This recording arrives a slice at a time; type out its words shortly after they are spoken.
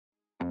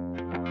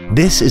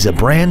This is a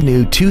brand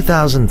new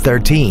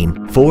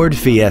 2013 Ford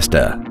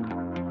Fiesta.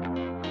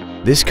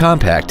 This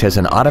compact has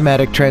an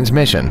automatic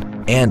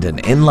transmission and an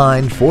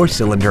inline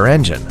 4-cylinder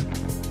engine.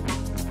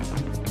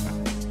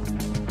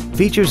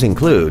 Features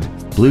include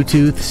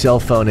Bluetooth cell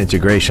phone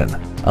integration,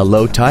 a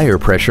low tire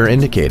pressure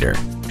indicator,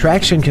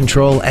 traction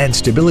control and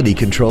stability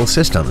control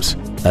systems,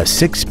 a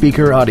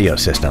 6-speaker audio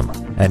system,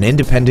 an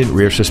independent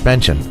rear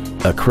suspension,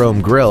 a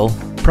chrome grille,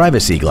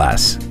 privacy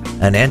glass,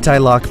 an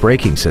anti-lock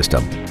braking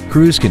system,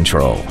 cruise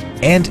control,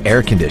 and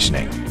air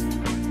conditioning.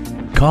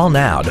 Call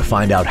now to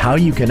find out how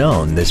you can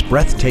own this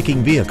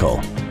breathtaking vehicle.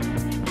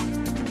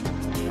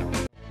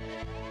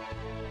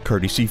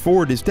 Courtesy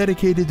Ford is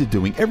dedicated to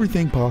doing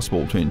everything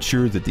possible to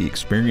ensure that the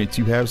experience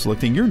you have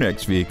selecting your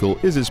next vehicle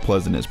is as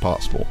pleasant as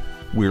possible.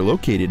 We're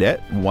located at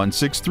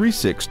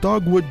 1636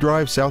 Dogwood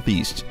Drive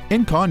Southeast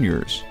in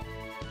Conyers.